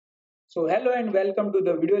So hello and welcome to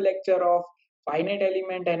the video lecture of Finite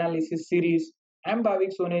Element Analysis series. I'm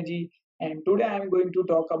Bhavik Soneji and today I'm going to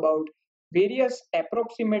talk about various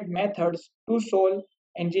approximate methods to solve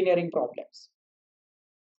engineering problems.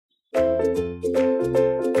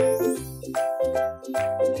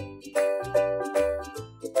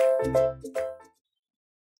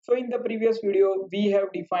 So in the previous video, we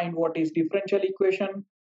have defined what is differential equation,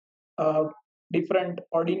 uh, different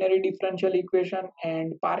ordinary differential equation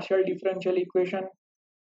and partial differential equation.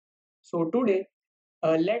 So today,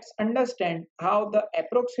 let's understand how the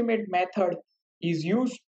approximate method is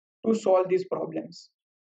used to solve these problems.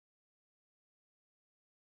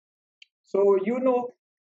 So you know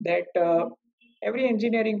that every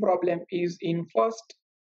engineering problem is in first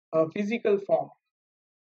physical form,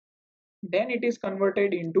 then it is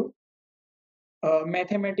converted into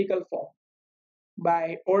mathematical form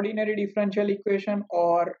by ordinary differential equation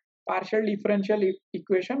or partial differential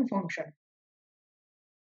equation function.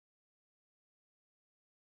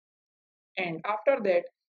 And after that,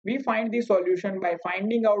 we find the solution by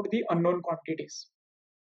finding out the unknown quantities.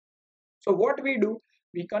 So what we do,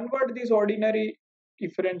 we convert this ordinary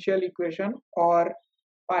differential equation or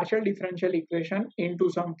partial differential equation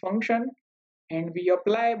into some function and we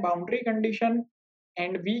apply boundary condition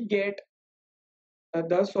and we get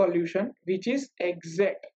the solution which is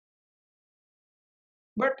exact.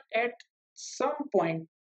 But at some point,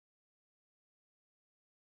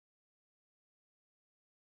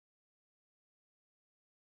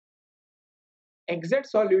 exact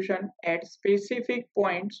solution at specific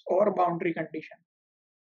points or boundary condition.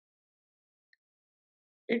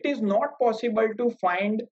 It is not possible to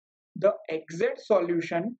find the exact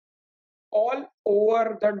solution all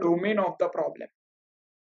over the domain of the problem.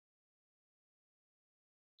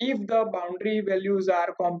 If the boundary values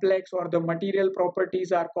are complex or the material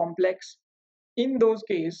properties are complex, in those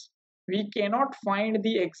cases, we cannot find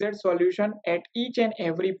the exact solution at each and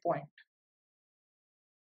every point.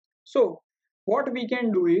 So, what we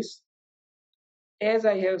can do is, as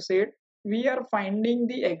I have said, we are finding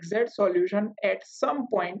the exact solution at some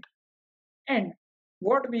point, and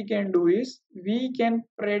what we can do is, we can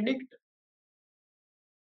predict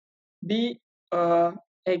the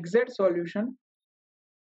exact solution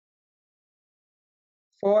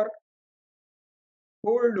for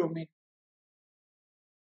whole domain.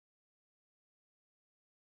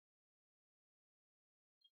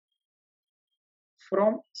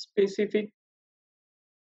 From specific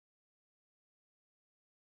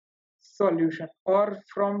solution or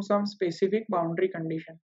from some specific boundary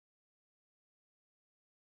condition.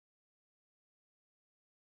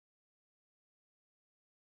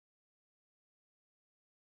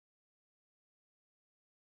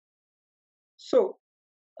 So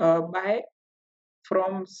by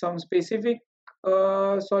from some specific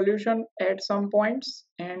solution at some points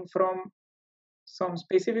and from some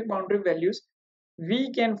specific boundary values,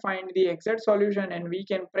 we can find the exact solution and we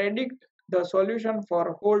can predict the solution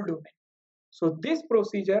for whole domain. So this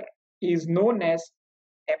procedure is known as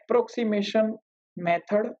approximation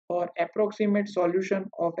method or approximate solution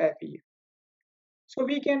of FEA. So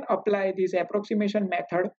we can apply this approximation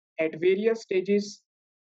method at various stages,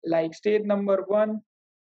 like stage number 1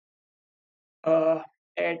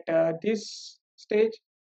 at this stage,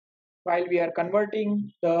 while we are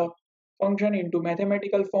converting the function into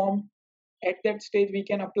mathematical form. At that stage we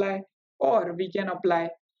can apply, or we can apply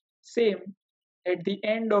same at the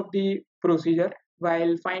end of the procedure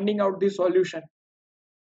while finding out the solution.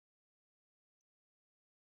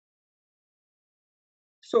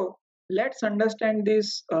 So let's understand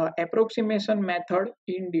this approximation method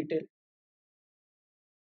in detail.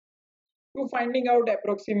 To finding out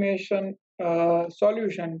approximation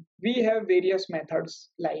solution, we have various methods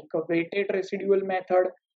like a weighted residual method,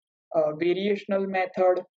 a variational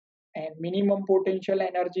method, and minimum potential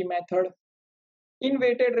energy method. In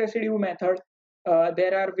weighted residue method,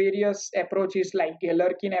 there are various approaches like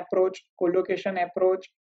Galerkin approach, collocation approach,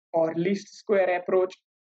 or least square approach.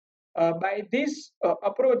 By these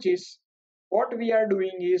approaches, what we are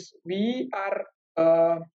doing is we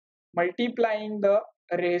are multiplying the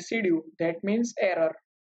residue, that means error,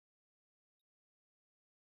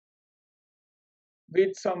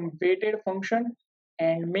 with some weighted function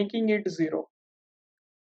and making it zero.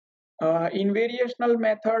 In variational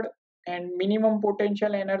method and minimum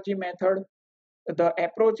potential energy method, the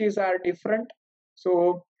approaches are different.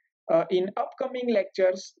 So in upcoming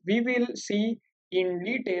lectures, we will see in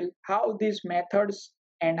detail how these methods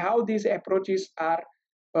and how these approaches are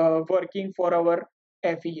working for our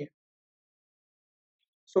FEA.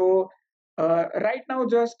 So right now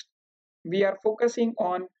just we are focusing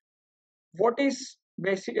on what is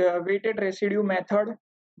weighted residue method.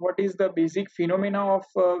 What is the basic phenomena of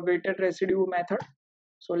weighted residue method?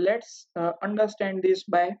 So let's understand this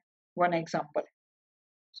by one example.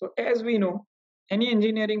 So as we know, any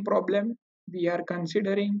engineering problem we are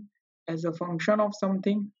considering as a function of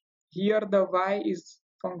something. Here the y is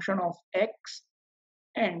function of x,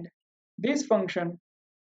 and this function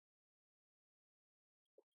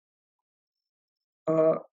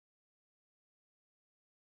uh,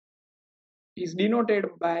 is denoted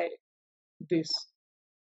by this,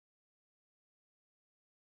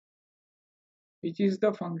 which is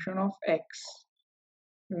the function of x,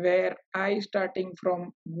 where I starting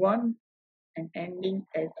from 1 and ending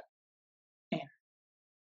at n,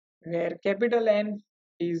 where capital N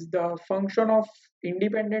is the function of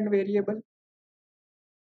independent variable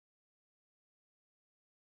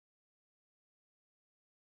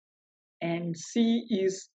and C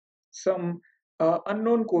is some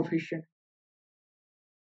unknown coefficient,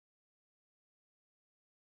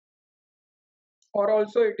 or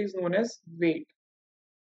also it is known as weight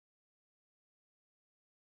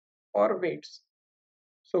or weights.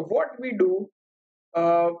 So what we do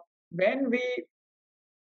when we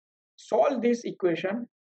solve this equation,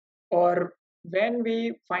 or when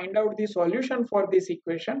we find out the solution for this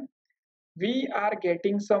equation, we are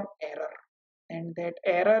getting some error, and that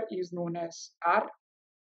error is known as R,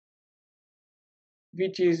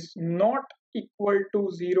 which is not equal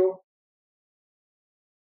to 0.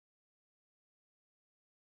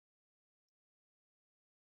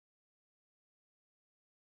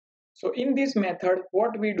 So in this method,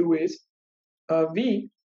 what we do is we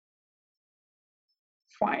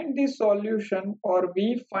find the solution, or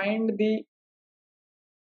we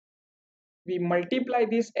multiply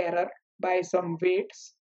this error by some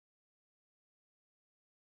weights,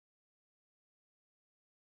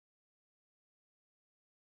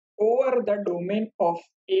 over the domain of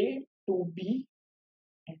A to B,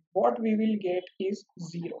 and what we will get is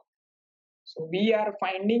 0. So we are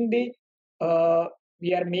finding the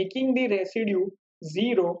we are making the residue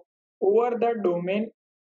 0 over the domain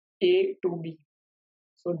A to B.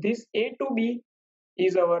 So this A to B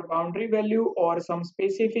is our boundary value or some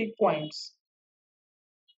specific points.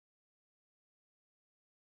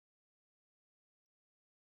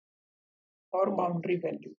 Or boundary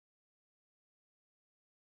value.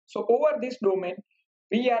 So over this domain,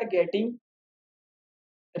 we are getting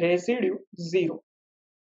residue 0.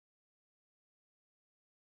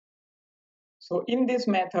 So in this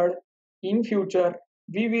method, in future,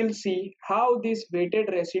 we will see how this weighted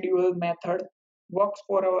residual method works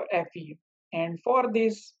for our FEU. And for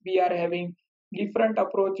this, we are having different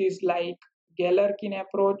approaches like Galerkin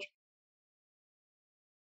approach,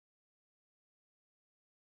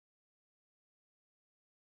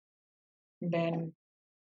 then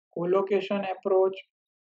collocation approach,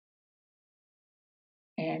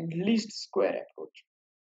 and least square approach.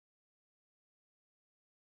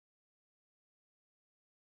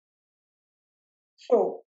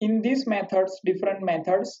 So in these methods, different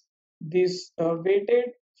methods, this weighted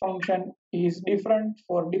function is different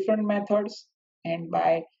for different methods, and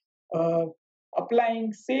by uh,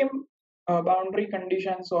 applying same boundary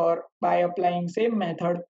conditions, or by applying same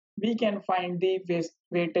method, we can find the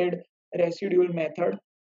weighted residual method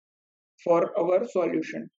for our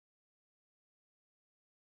solution.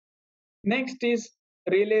 Next is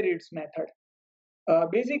Rayleigh-Ritz method.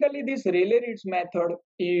 Basically, this Rayleigh-Ritz method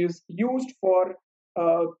is used for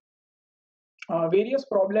uh, various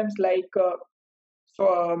problems like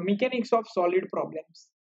mechanics of solid problems,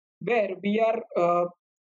 where we are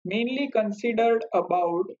mainly considered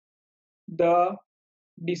about the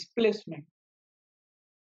displacement.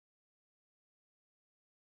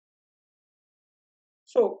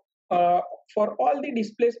 So for all the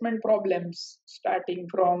displacement problems, starting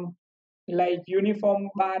from like uniform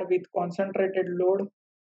bar with concentrated load,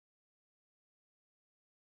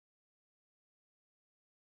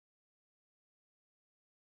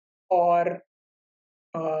 or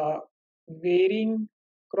uh, varying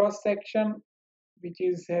cross section which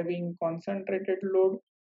is having concentrated load,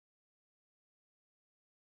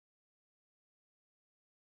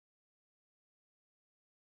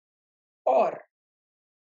 or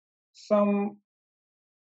some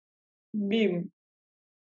beam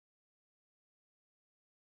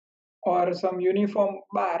or some uniform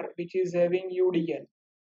bar which is having UDL,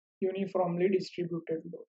 uniformly distributed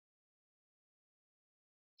load.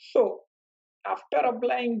 So after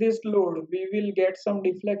applying this load, we will get some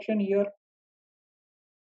deflection here.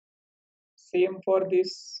 Same for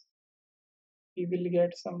this, we will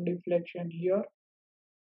get some deflection here.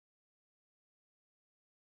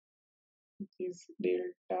 which is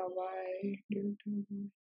delta y, delta y.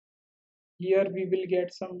 Here we will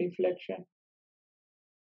get some deflection.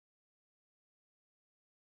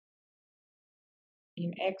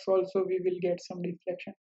 In x also we will get some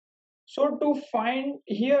deflection. So to find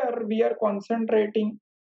here we are concentrating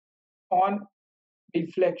on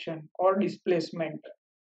deflection or displacement.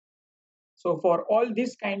 So for all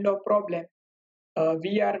this kind of problem,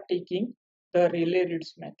 we are taking the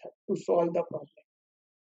Rayleigh-Ritz method to solve the problem.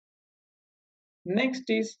 Next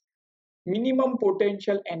is minimum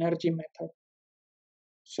potential energy method.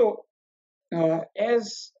 So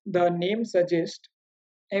as the name suggests,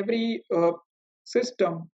 every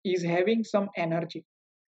system is having some energy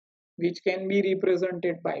which can be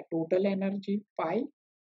represented by total energy phi,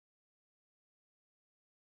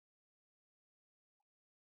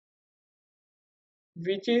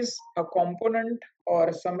 which is a component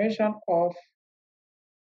or summation of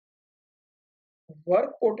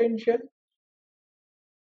work potential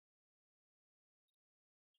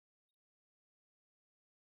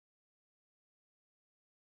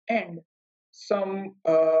and some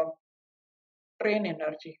strain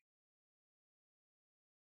energy.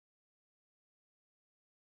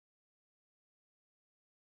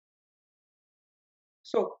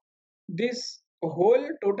 So this whole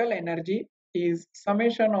total energy is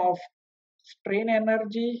summation of strain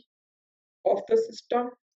energy of the system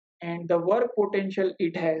and the work potential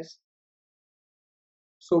it has.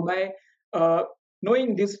 So by uh,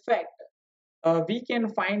 knowing this fact, we can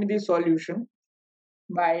find the solution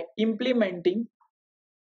by implementing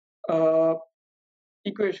uh,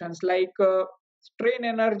 equations like strain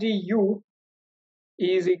energy U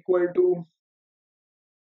is equal to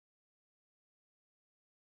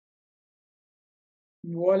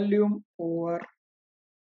volume over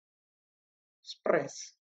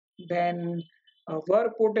stress. Then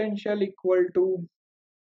work potential equal to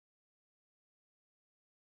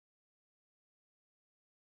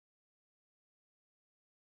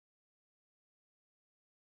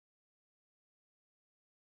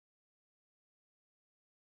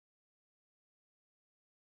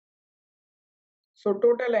so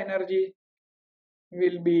total energy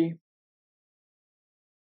will be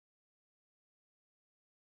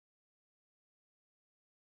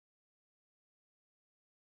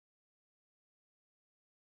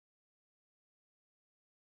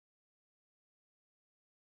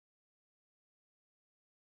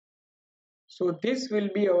so this will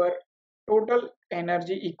be our total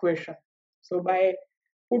energy equation. So by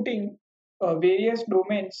putting various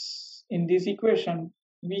domains in this equation,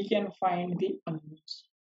 we can find the unknowns.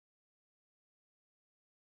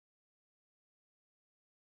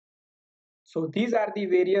 So these are the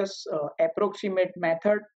various approximate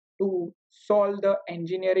method to solve the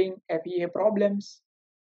engineering FEA problems.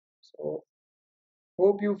 So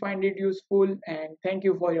hope you find it useful and thank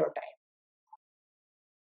you for your time.